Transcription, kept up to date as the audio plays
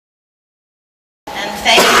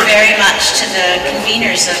thank you very much to the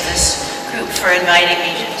conveners of this group for inviting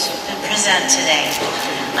me to present today.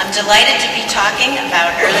 I'm delighted to be talking about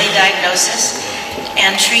early diagnosis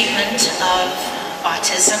and treatment of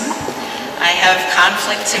autism. I have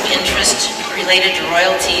conflicts of interest related to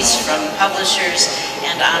royalties from publishers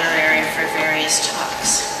and honorarium for various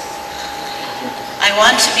talks. I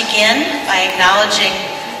want to begin by acknowledging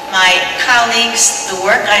my colleagues. The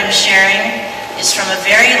work I'm sharing is from a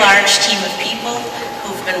very large team of people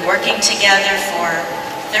who've been working together for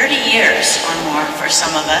 30 years or more for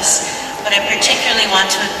some of us, but I particularly want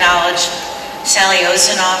to acknowledge Sally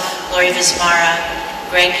Ozanoff, Lori Vismara,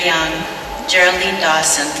 Greg Young, Geraldine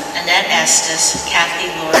Dawson, Annette Estes, Kathy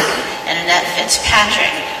Lord, and Annette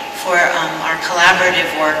Fitzpatrick for our collaborative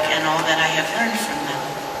work and all that I have learned from them.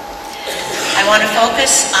 I want to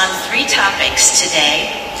focus on 3 topics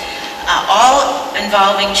today, all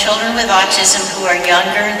involving children with autism who are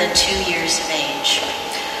younger than 2 years of age.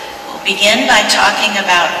 We'll begin by talking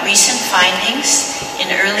about recent findings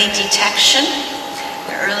in early detection,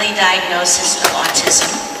 or early diagnosis of autism,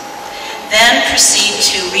 then proceed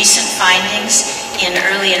to recent findings in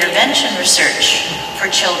early intervention research for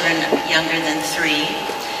children younger than 3,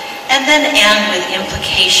 and then end with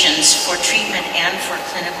implications for treatment and for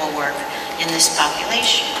clinical work in this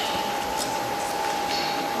population.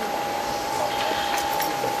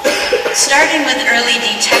 Starting with early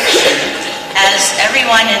detection, as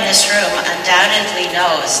everyone in this room undoubtedly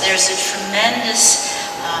knows, there's a tremendous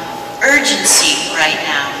urgency right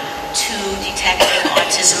now to detecting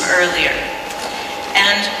autism earlier.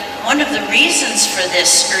 And one of the reasons for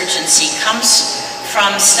this urgency comes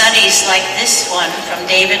from studies like this one from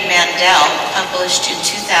David Mandel, published in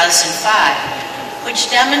 2005,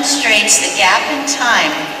 which demonstrates the gap in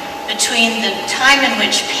time between the time in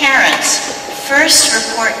which parents first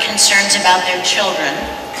report concerns about their children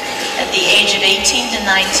at the age of 18 to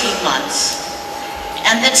 19 months,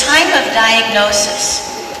 and the time of diagnosis.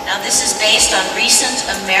 Now, this is based on recent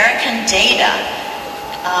American data,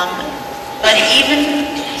 but even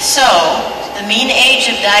so, the mean age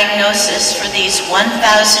of diagnosis for these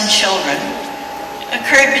 1,000 children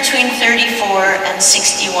occurred between 34 and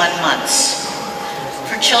 61 months.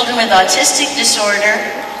 For children with autistic disorder,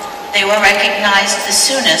 they were recognized the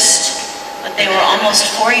soonest, but they were almost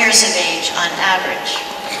 4 years of age on average.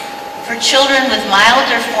 For children with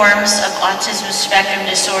milder forms of autism spectrum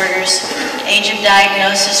disorders, age of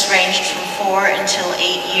diagnosis ranged from 4 until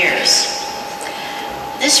 8 years.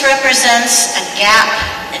 This represents a gap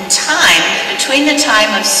in time between the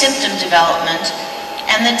time of symptom development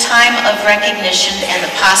and the time of recognition and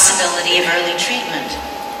the possibility of early treatment.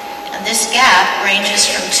 And this gap ranges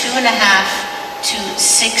from 2.5 to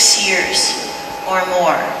 6 years or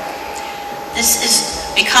more.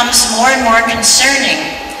 This becomes more and more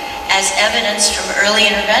concerning as evidence from early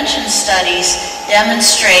intervention studies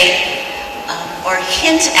demonstrate or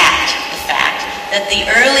hint at the fact that the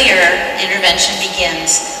earlier intervention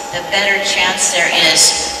begins, the better chance there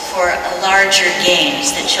is for larger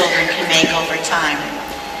gains that children can make over time.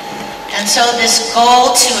 And so this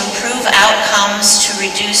goal to improve outcomes, to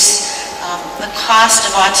reduce the cost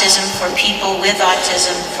of autism for people with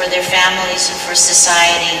autism, for their families and for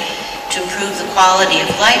society, to improve the quality of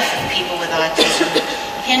life of people with autism,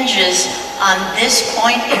 hinges on this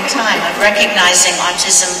point in time of recognizing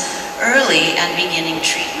autism early and beginning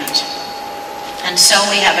treatment. And so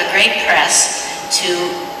we have a great press to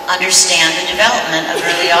understand the development of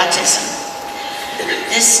early autism.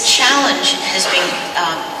 This challenge has been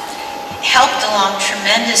helped along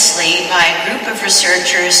tremendously by a group of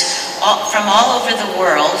researchers from all over the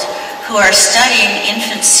world who are studying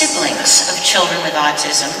infant siblings of children with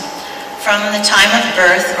autism from the time of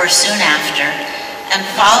birth or soon after, and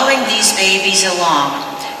following these babies along,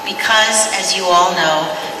 because, as you all know,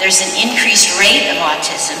 there's an increased rate of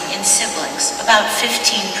autism in siblings, about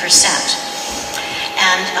 15%.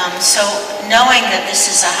 And so knowing that this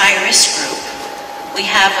is a high-risk group, we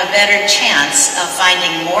have a better chance of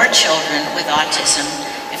finding more children with autism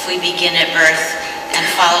if we begin at birth and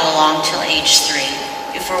follow along till age 3,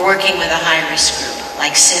 if we're working with a high-risk group,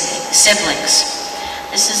 like siblings.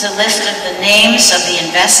 This is a list of the names of the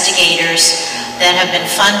investigators that have been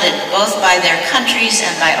funded both by their countries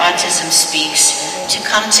and by Autism Speaks to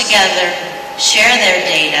come together, share their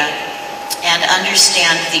data, and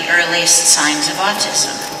understand the earliest signs of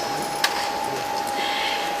autism.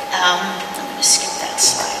 I'm going to skip that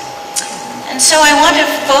slide. And so I want to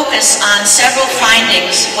focus on several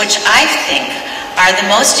findings which I think are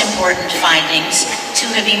the most important findings to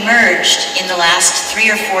have emerged in the last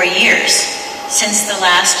 3 or 4 years since the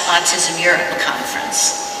last Autism Europe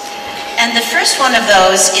conference. And the first one of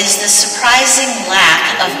those is the surprising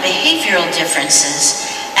lack of behavioral differences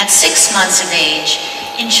at 6 months of age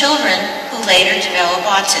in children who later develop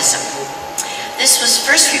autism. This was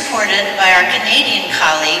first reported by our Canadian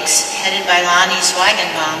colleagues, headed by Lonnie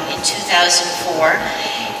Zwigenbaum in 2004,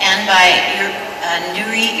 and by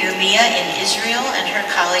Nuri Yirmiya in Israel and her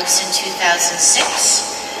colleagues in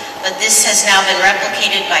 2006. But this has now been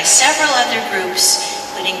replicated by several other groups,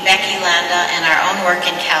 including Becky Landa and our own work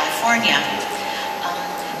in California.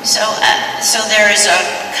 So there is a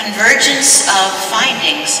convergence of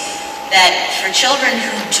findings that for children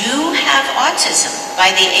who do have autism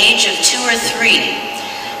by the age of 2 or 3,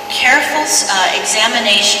 careful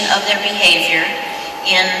examination of their behavior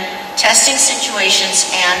in testing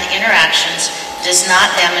situations and interactions does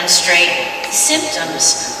not demonstrate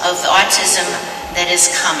symptoms of the autism that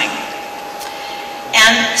is coming.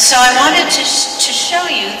 And so I wanted to show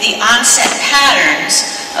you the onset patterns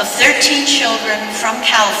of 13 children from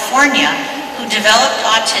California who developed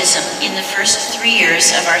autism in the first 3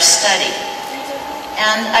 years of our study.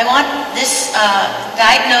 And I want this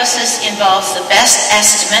diagnosis involves the best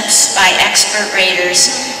estimates by expert raters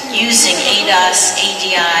using ADAS,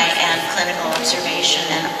 ADI, and clinical observation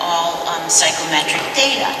and all psychometric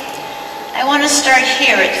data. I want to start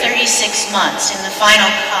here at 36 months in the final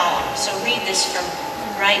column. So read this from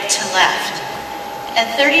right to left.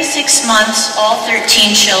 At 36 months, all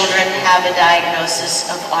 13 children have a diagnosis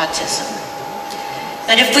of autism.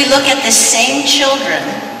 But if we look at the same children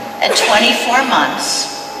at 24 months,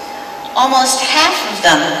 almost half of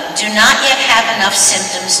them do not yet have enough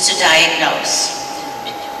symptoms to diagnose.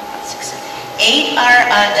 8 are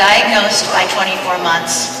diagnosed by 24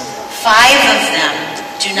 months. 5 of them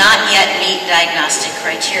do not yet meet diagnostic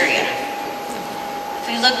criteria. If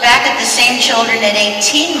we look back at the same children at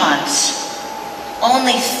 18 months,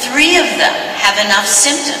 only 3 of them have enough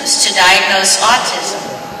symptoms to diagnose autism,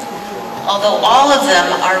 although all of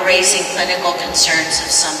them are raising clinical concerns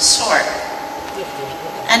of some sort.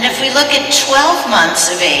 And if we look at 12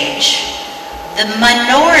 months of age, the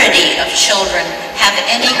minority of children have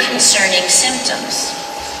any concerning symptoms.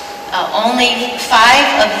 Only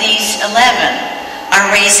 5 of these 11 are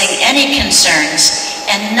raising any concerns,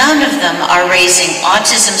 and none of them are raising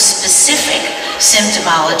autism-specific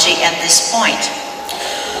symptomology at this point.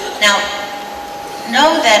 Now,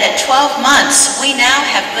 know that at 12 months, we now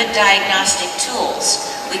have good diagnostic tools.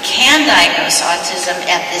 We can diagnose autism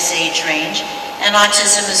at this age range, and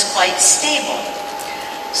autism is quite stable.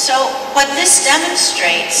 So what this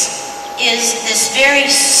demonstrates is this very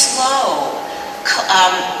slow,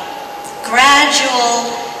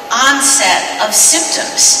 gradual onset of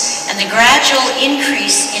symptoms and the gradual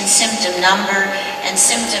increase in symptom number and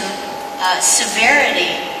symptom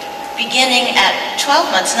severity beginning at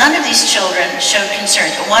 12 months. None of these children showed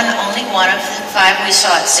concerns. Only one of the 5 we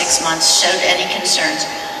saw at 6 months showed any concerns.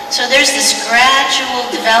 So there's this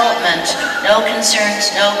gradual development, no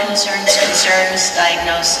concerns, concerns,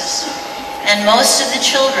 diagnosis. And most of the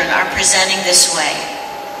children are presenting this way.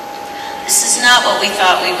 This is not what we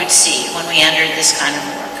thought we would see when we entered this kind of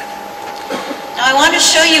work. Now I want to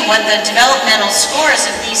show you what the developmental scores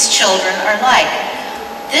of these children are like.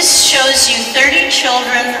 This shows you 30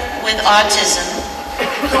 children with autism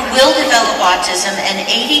who will develop autism and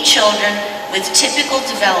 80 children with typical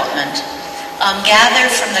development, gathered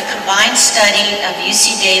from the combined study of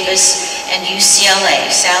UC Davis and UCLA,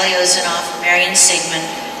 Sally Ozanoff, Marion Sigmund,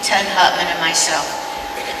 Ted Hutman, and myself.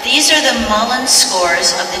 These are the Mullen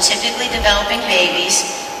scores of the typically developing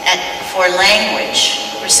babies for language,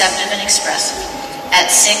 receptive and expressive, at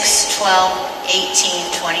 6, 12,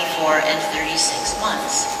 18, 24, and 36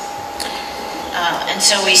 months. And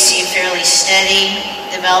so we see a fairly steady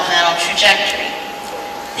developmental trajectory.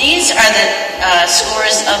 These are the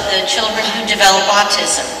scores of the children who develop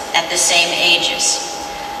autism at the same ages.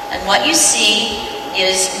 And what you see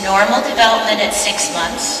is normal development at 6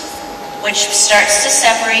 months, which starts to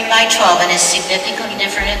separate by 12 and is significantly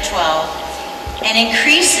different at 12, and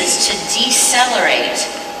increases to decelerate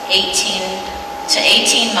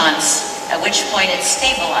 18 months, at which point it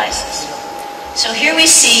stabilizes. So here we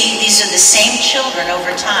see these are the same children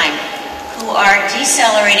over time who are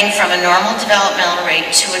decelerating from a normal developmental rate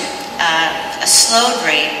to a slowed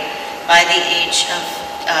rate by the age of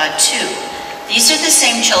 2. These are the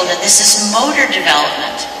same children. This is motor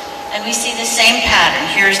development. And we see the same pattern.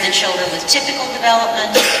 Here's the children with typical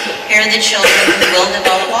development. Here are the children who will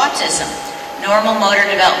develop autism. Normal motor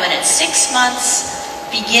development at 6 months,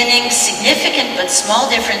 beginning significant but small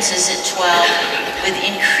differences at 12, with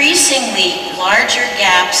increasingly larger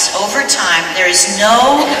gaps over time. There is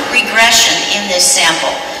no regression in this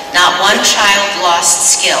sample. Not one child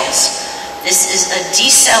lost skills. This is a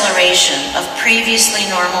deceleration of previously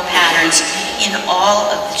normal patterns in all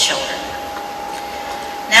of the children.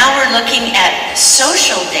 Now we're looking at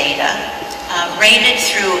social data rated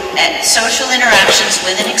through social interactions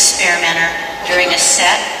with an experimenter during a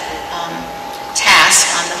set task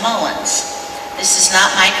on the M.I.N.D. This is not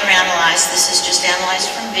microanalyzed, this is just analyzed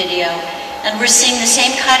from video, and we're seeing the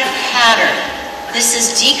same kind of pattern. This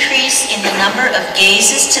is decrease in the number of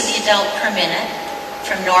gazes to the adult per minute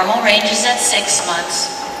from normal ranges at 6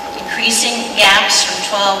 months, increasing gaps from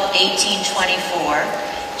 12, 18, 24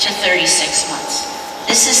 to 36 months.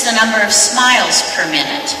 This is the number of smiles per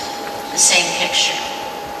minute, the same picture.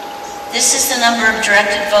 This is the number of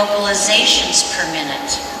directed vocalizations per minute,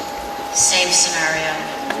 same scenario.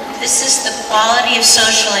 This is the quality of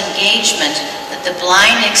social engagement that the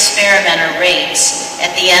blind experimenter rates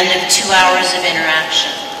at the end of 2 hours of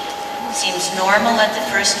interaction. Seems normal at the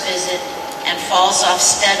first visit and falls off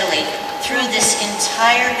steadily through this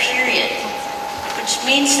entire period, which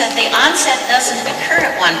means that the onset doesn't occur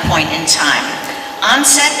at one point in time.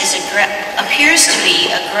 Onset appears to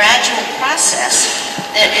be a gradual process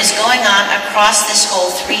that is going on across this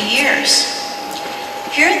whole 3 years.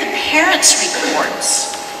 Here are the parents'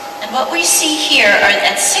 reports. And what we see here are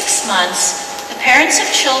at 6 months, the parents of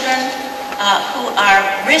children who are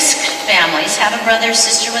risk families, have a brother or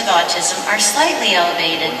sister with autism, are slightly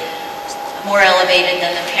elevated, more elevated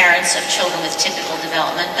than the parents of children with typical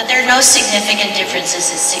development, but there are no significant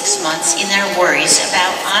differences at 6 months in their worries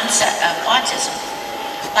about onset of autism.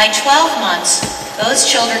 By 12 months, those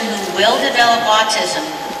children who will develop autism,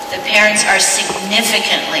 the parents are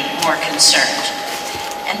significantly more concerned.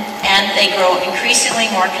 And they grow increasingly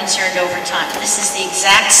more concerned over time. This is the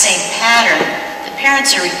exact same pattern the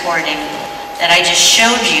parents are reporting that I just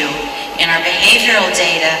showed you in our behavioral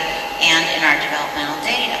data and in our developmental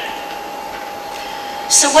data.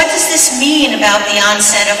 So what does this mean about the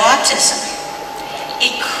onset of autism?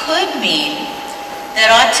 It could mean that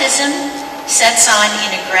autism sets on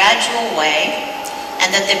in a gradual way,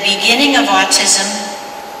 and that the beginning of autism,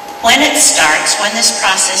 when it starts, when this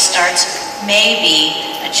process starts, may be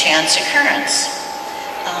a chance occurrence.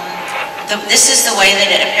 This is the way that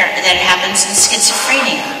it happens in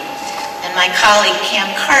schizophrenia. And my colleague Cam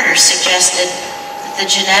Carter suggested that the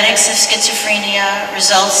genetics of schizophrenia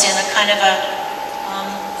results in a kind of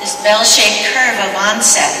this bell-shaped curve of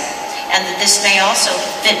onset, and that this may also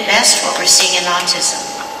fit best what we're seeing in autism.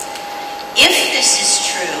 If this is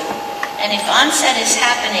true, and if onset is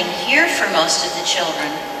happening here for most of the children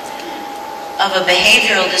of a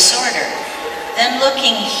behavioral disorder, then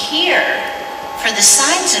looking here for the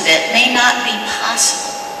signs of it may not be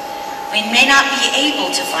possible. We may not be able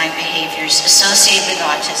to find behaviors associated with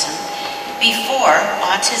autism before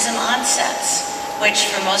autism onsets, which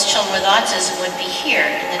for most children with autism would be here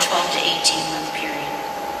in the 12 to 18 month period.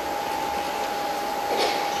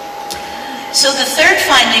 So the third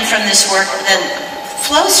finding from this work then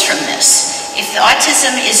flows from this. If the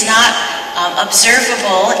autism is not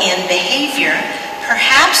observable in behavior,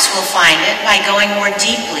 perhaps we'll find it by going more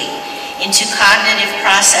deeply into cognitive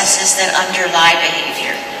processes that underlie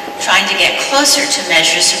behavior, trying to get closer to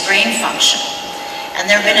measures of brain function. And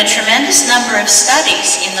there have been a tremendous number of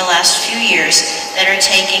studies in the last few years that are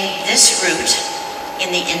taking this route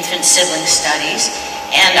in the infant sibling studies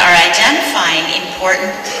and are identifying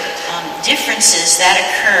important differences that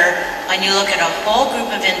occur when you look at a whole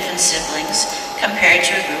group of infant siblings compared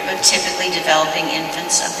to a group of typically developing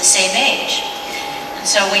infants of the same age. And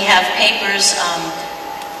so we have papers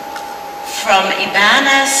from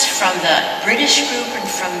Ibanez, from the British group, and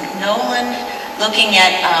from Nolan, looking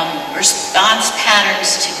at response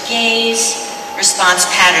patterns to gaze, response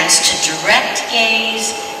patterns to direct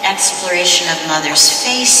gaze, exploration of mothers'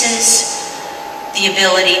 faces, the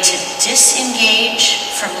ability to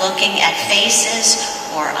disengage from looking at faces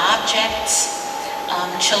or objects,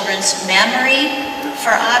 children's memory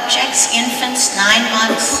for objects, infants, 9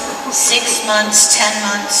 months, 6 months, 10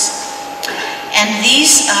 months. And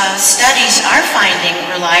these studies are finding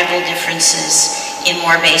reliable differences in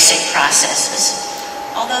more basic processes.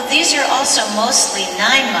 Although these are also mostly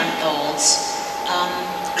 9-month-olds,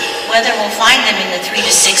 whether we'll find them in the 3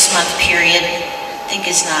 to 6 month period, I think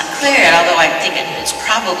is not clear, although I think it's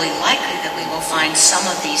probably likely that we will find some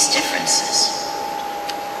of these differences.